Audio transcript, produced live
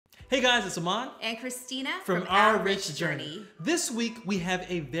Hey guys, it's Aman and Christina from Our Rich Journey. This week we have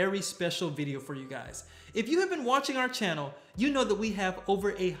a very special video for you guys. If you have been watching our channel, you know that we have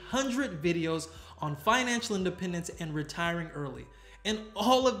over 100 videos on financial independence and retiring early. And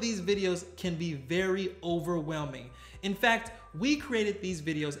all of these videos can be very overwhelming. In fact, we created these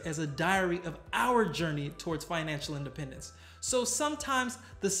videos as a diary of our journey towards financial independence. So sometimes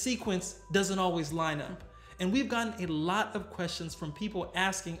the sequence doesn't always line up. And we've gotten a lot of questions from people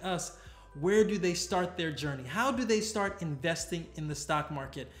asking us, where do they start their journey? How do they start investing in the stock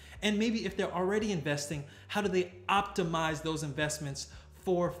market? And maybe if they're already investing, how do they optimize those investments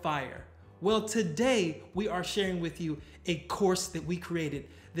for FIRE? Well, today we are sharing with you a course that we created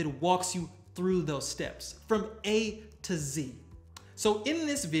that walks you through those steps from A to Z. So in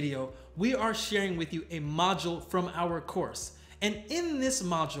this video, we are sharing with you a module from our course. And in this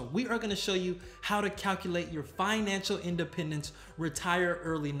module, we are going to show you how to calculate your financial independence retire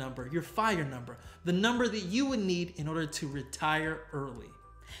early number, your FIRE number, the number that you would need in order to retire early.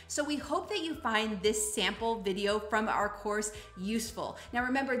 So we hope that you find this sample video from our course useful. Now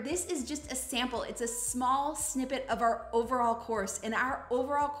remember, this is just a sample. It's a small snippet of our overall course, and our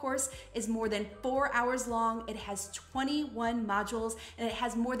overall course is more than 4 hours long. It has 21 modules, and it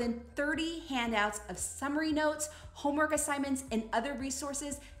has more than 30 handouts of summary notes, homework assignments, and other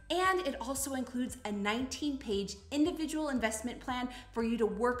resources. And it also includes a 19-page individual investment plan for you to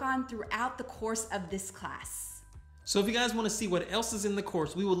work on throughout the course of this class. So if you guys want to see what else is in the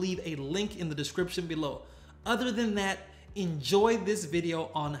course, we will leave a link in the description below. Other than that, enjoy this video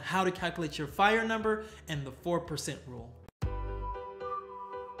on how to calculate your FIRE number and the 4% rule.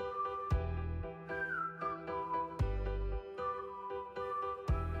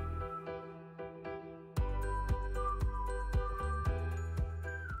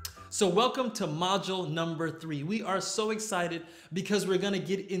 So welcome to module number 3. We are so excited because we're going to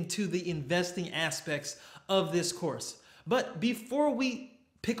get into the investing aspects of this course. But before we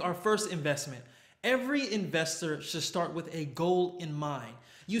pick our first investment, every investor should start with a goal in mind.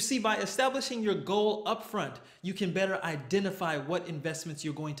 You see, by establishing your goal up front, you can better identify what investments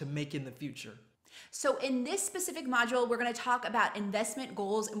you're going to make in the future. So in this specific module, we're going to talk about investment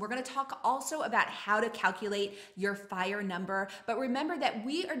goals, and we're going to talk also about how to calculate your FIRE number. But remember that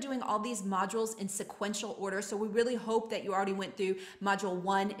we are doing all these modules in sequential order. So we really hope that you already went through module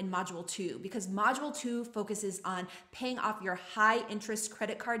 1 and module 2, because module 2 focuses on paying off your high interest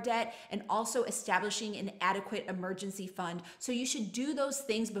credit card debt and also establishing an adequate emergency fund. So you should do those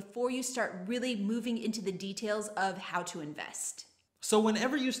things before you start really moving into the details of how to invest. So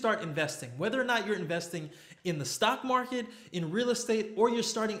whenever you start investing, whether or not you're investing in the stock market, in real estate, or you're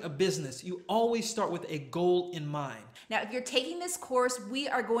starting a business, you always start with a goal in mind. Now, if you're taking this course, we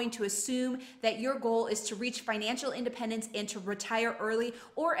are going to assume that your goal is to reach financial independence and to retire early,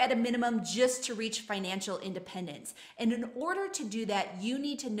 or at a minimum, just to reach financial independence. And in order to do that, you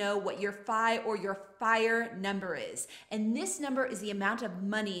need to know what your FI or your FIRE number is. And this number is the amount of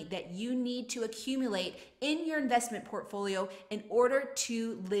money that you need to accumulate in your investment portfolio in order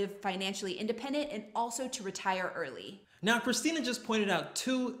to live financially independent and also to retire early. Now, Christina just pointed out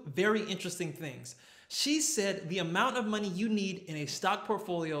two very interesting things. She said the amount of money you need in a stock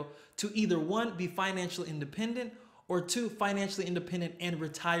portfolio to either 1, be financially independent, or 2, financially independent and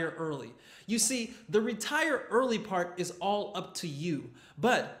retire early. You see, the retire early part is all up to you,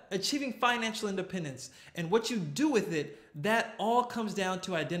 but achieving financial independence and what you do with it, that all comes down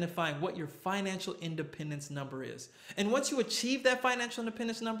to identifying what your financial independence number is. And once you achieve that financial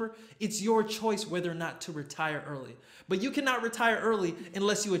independence number, it's your choice whether or not to retire early. But you cannot retire early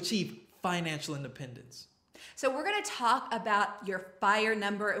unless you achieve financial independence. So we're going to talk about your FIRE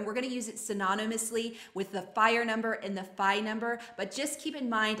number, and we're going to use it synonymously with the FIRE number and the FI number. But just keep in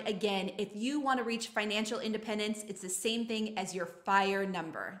mind, again, if you want to reach financial independence, it's the same thing as your FIRE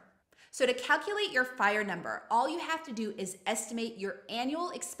number. So to calculate your FIRE number, all you have to do is estimate your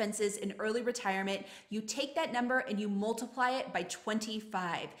annual expenses in early retirement. You take that number and you multiply it by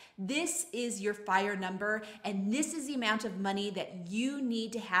 25. This is your FIRE number, and this is the amount of money that you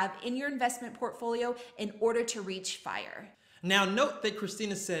need to have in your investment portfolio in order to reach FIRE. Now note that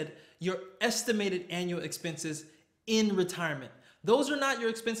Christina said your estimated annual expenses in retirement. Those are not your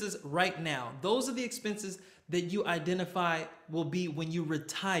expenses right now. Those are the expenses that you identify will be when you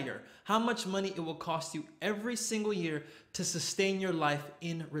retire. How much money it will cost you every single year to sustain your life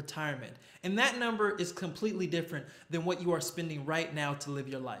in retirement. And that number is completely different than what you are spending right now to live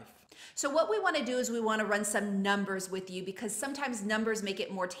your life. So what we want to do is we want to run some numbers with you because sometimes numbers make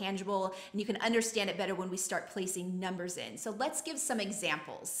it more tangible and you can understand it better when we start placing numbers in. So let's give some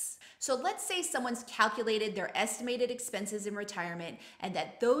examples. So let's say someone's calculated their estimated expenses in retirement and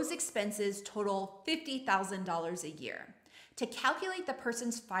that those expenses total $50,000 a year. To calculate the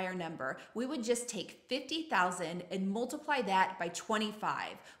person's FIRE number, we would just take 50,000 and multiply that by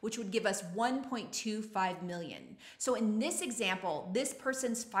 25, which would give us 1.25 million. So in this example, this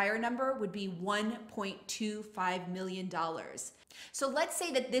person's FIRE number would be $1.25 million. So let's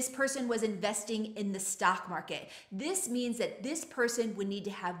say that this person was investing in the stock market. This means that this person would need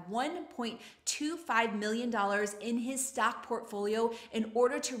to have $1.25 million in his stock portfolio in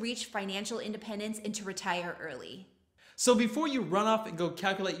order to reach financial independence and to retire early. So before you run off and go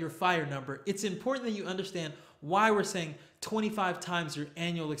calculate your FIRE number, it's important that you understand why we're saying 25 times your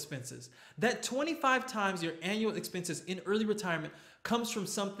annual expenses. That 25 times your annual expenses in early retirement comes from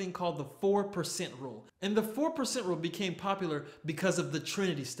something called the 4% rule. And the 4% rule became popular because of the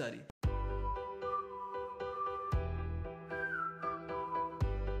Trinity study.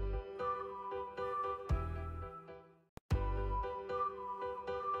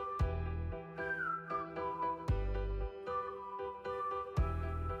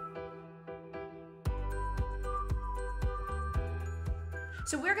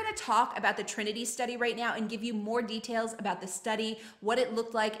 So we're going to talk about the Trinity study right now and give you more details about the study, what it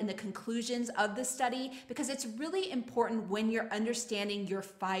looked like, and the conclusions of the study, because it's really important when you're understanding your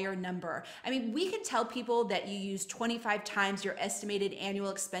FIRE number. I mean, we can tell people that you use 25 times your estimated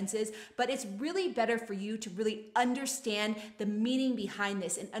annual expenses, but it's really better for you to really understand the meaning behind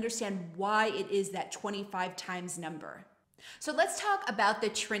this and understand why it is that 25 times number. So let's talk about the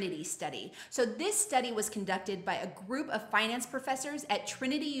Trinity study. So this study was conducted by a group of finance professors at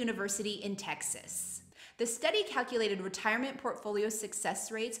Trinity University in Texas. The study calculated retirement portfolio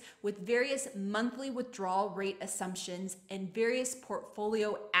success rates with various monthly withdrawal rate assumptions and various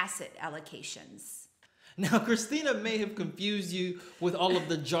portfolio asset allocations. Now, Christina may have confused you with all of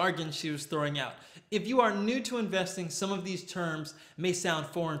the jargon she was throwing out. If you are new to investing, some of these terms may sound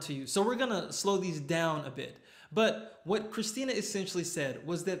foreign to you. So we're going to slow these down a bit. But what Christina essentially said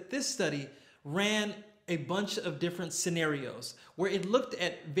was that this study ran a bunch of different scenarios where it looked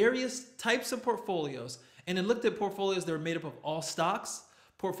at various types of portfolios, and it looked at portfolios that were made up of all stocks,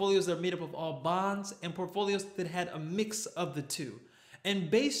 portfolios that are made up of all bonds, and portfolios that had a mix of the two.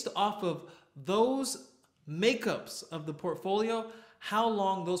 And based off of those makeups of the portfolio, how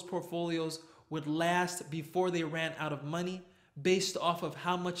long those portfolios would last before they ran out of money, based off of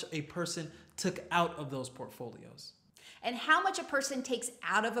how much a person took out of those portfolios. And how much a person takes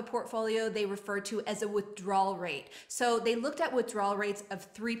out of a portfolio they refer to as a withdrawal rate. So they looked at withdrawal rates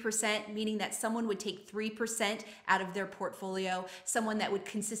of 3%, meaning that someone would take 3% out of their portfolio, someone that would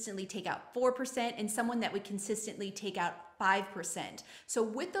consistently take out 4%, and someone that would consistently take out 5%. So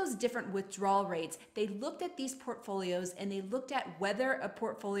with those different withdrawal rates, they looked at these portfolios and they looked at whether a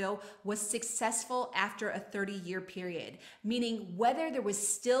portfolio was successful after a 30-year period, meaning whether there was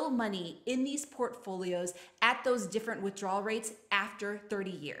still money in these portfolios at those different withdrawal rates after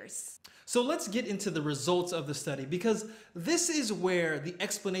 30 years. So let's get into the results of the study, because this is where the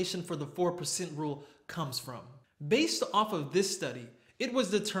explanation for the 4% rule comes from. Based off of this study, it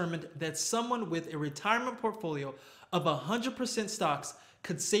was determined that someone with a retirement portfolio of 100% stocks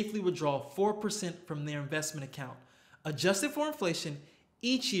could safely withdraw 4% from their investment account, adjusted for inflation,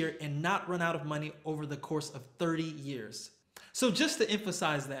 each year and not run out of money over the course of 30 years. So just to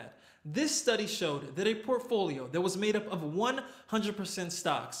emphasize that, this study showed that a portfolio that was made up of 100%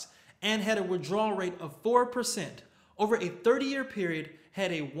 stocks and had a withdrawal rate of 4% over a 30-year period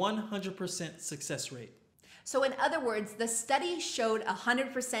had a 100% success rate. So in other words, the study showed a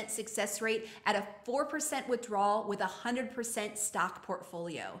 100% success rate at a 4% withdrawal with a 100% stock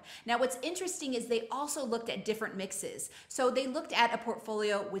portfolio. Now what's interesting is they also looked at different mixes. So they looked at a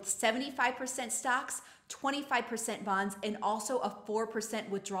portfolio with 75% stocks, 25% bonds, and also a 4%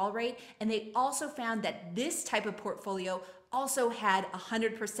 withdrawal rate. And they also found that this type of portfolio also had a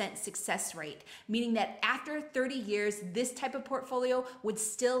 100% success rate, meaning that after 30 years, this type of portfolio would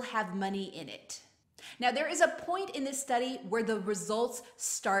still have money in it. Now, there is a point in this study where the results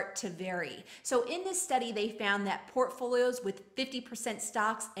start to vary. So in this study, they found that portfolios with 50%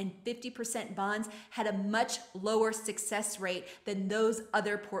 stocks and 50% bonds had a much lower success rate than those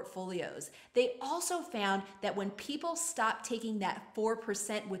other portfolios. They also found that when people stop taking that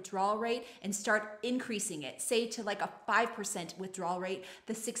 4% withdrawal rate and start increasing it, say to like a 5% withdrawal rate,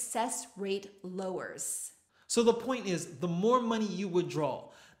 the success rate lowers. So the point is, the more money you withdraw,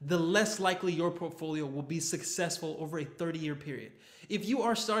 the less likely your portfolio will be successful over a 30-year period. If you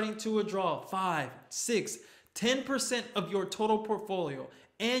are starting to withdraw 5, 6, 10% of your total portfolio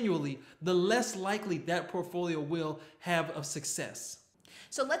annually, the less likely that portfolio will have of success.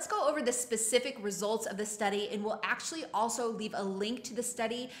 So let's go over the specific results of the study, and we'll actually also leave a link to the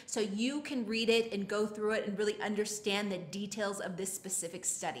study so you can read it and go through it and really understand the details of this specific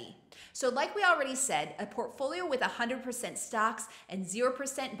study. So like we already said, a portfolio with 100% stocks and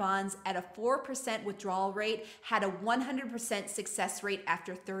 0% bonds at a 4% withdrawal rate had a 100% success rate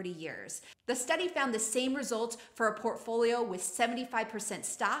after 30 years. The study found the same results for a portfolio with 75%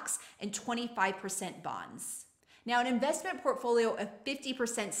 stocks and 25% bonds. Now, an investment portfolio of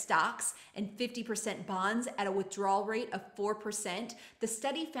 50% stocks and 50% bonds at a withdrawal rate of 4%, the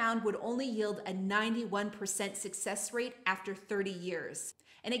study found would only yield a 91% success rate after 30 years.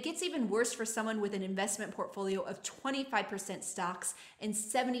 And it gets even worse for someone with an investment portfolio of 25% stocks and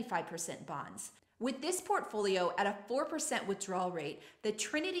 75% bonds. With this portfolio at a 4% withdrawal rate, the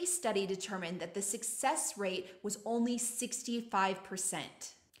Trinity study determined that the success rate was only 65%.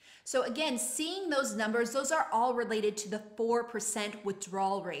 So again, seeing those numbers, those are all related to the 4%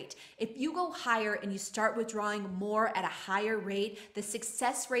 withdrawal rate. If you go higher and you start withdrawing more at a higher rate, the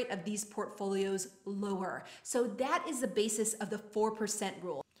success rate of these portfolios lower. So that is the basis of the 4%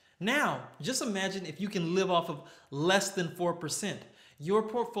 rule. Now, just imagine if you can live off of less than 4%. Your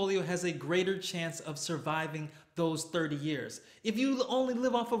portfolio has a greater chance of surviving those 30 years. If you only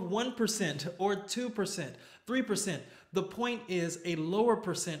live off of 1% or 2%, 3%, the point is a lower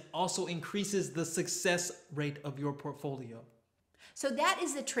percent also increases the success rate of your portfolio. So that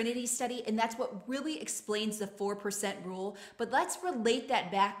is the Trinity study, and that's what really explains the 4% rule. But let's relate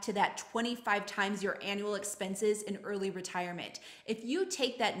that back to that 25 times your annual expenses in early retirement. If you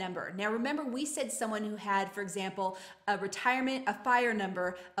take that number, now remember we said someone who had, for example, a FIRE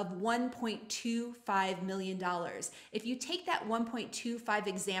number of $1.25 million. If you take that 1.25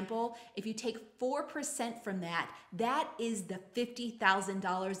 example, if you take 4% from that, that is the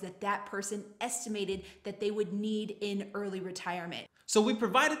 $50,000 that person estimated that they would need in early retirement. So we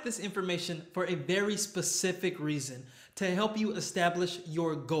provided this information for a very specific reason, to help you establish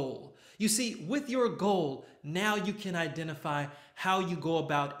your goal. You see, with your goal, now you can identify how you go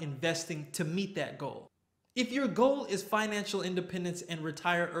about investing to meet that goal. If your goal is financial independence and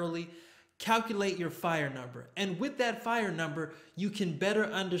retire early, calculate your FIRE number. And with that FIRE number, you can better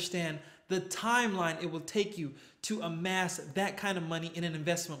understand the timeline it will take you to amass that kind of money in an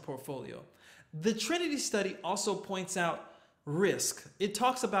investment portfolio. The Trinity study also points out risk. It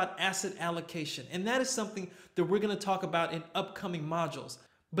talks about asset allocation, and that is something that we're going to talk about in upcoming modules.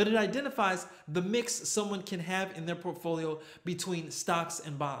 But it identifies the mix someone can have in their portfolio between stocks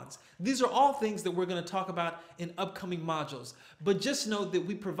and bonds. These are all things that we're going to talk about in upcoming modules. But just know that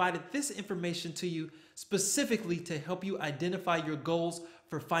we provided this information to you specifically to help you identify your goals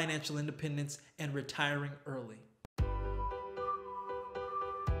for financial independence and retiring early.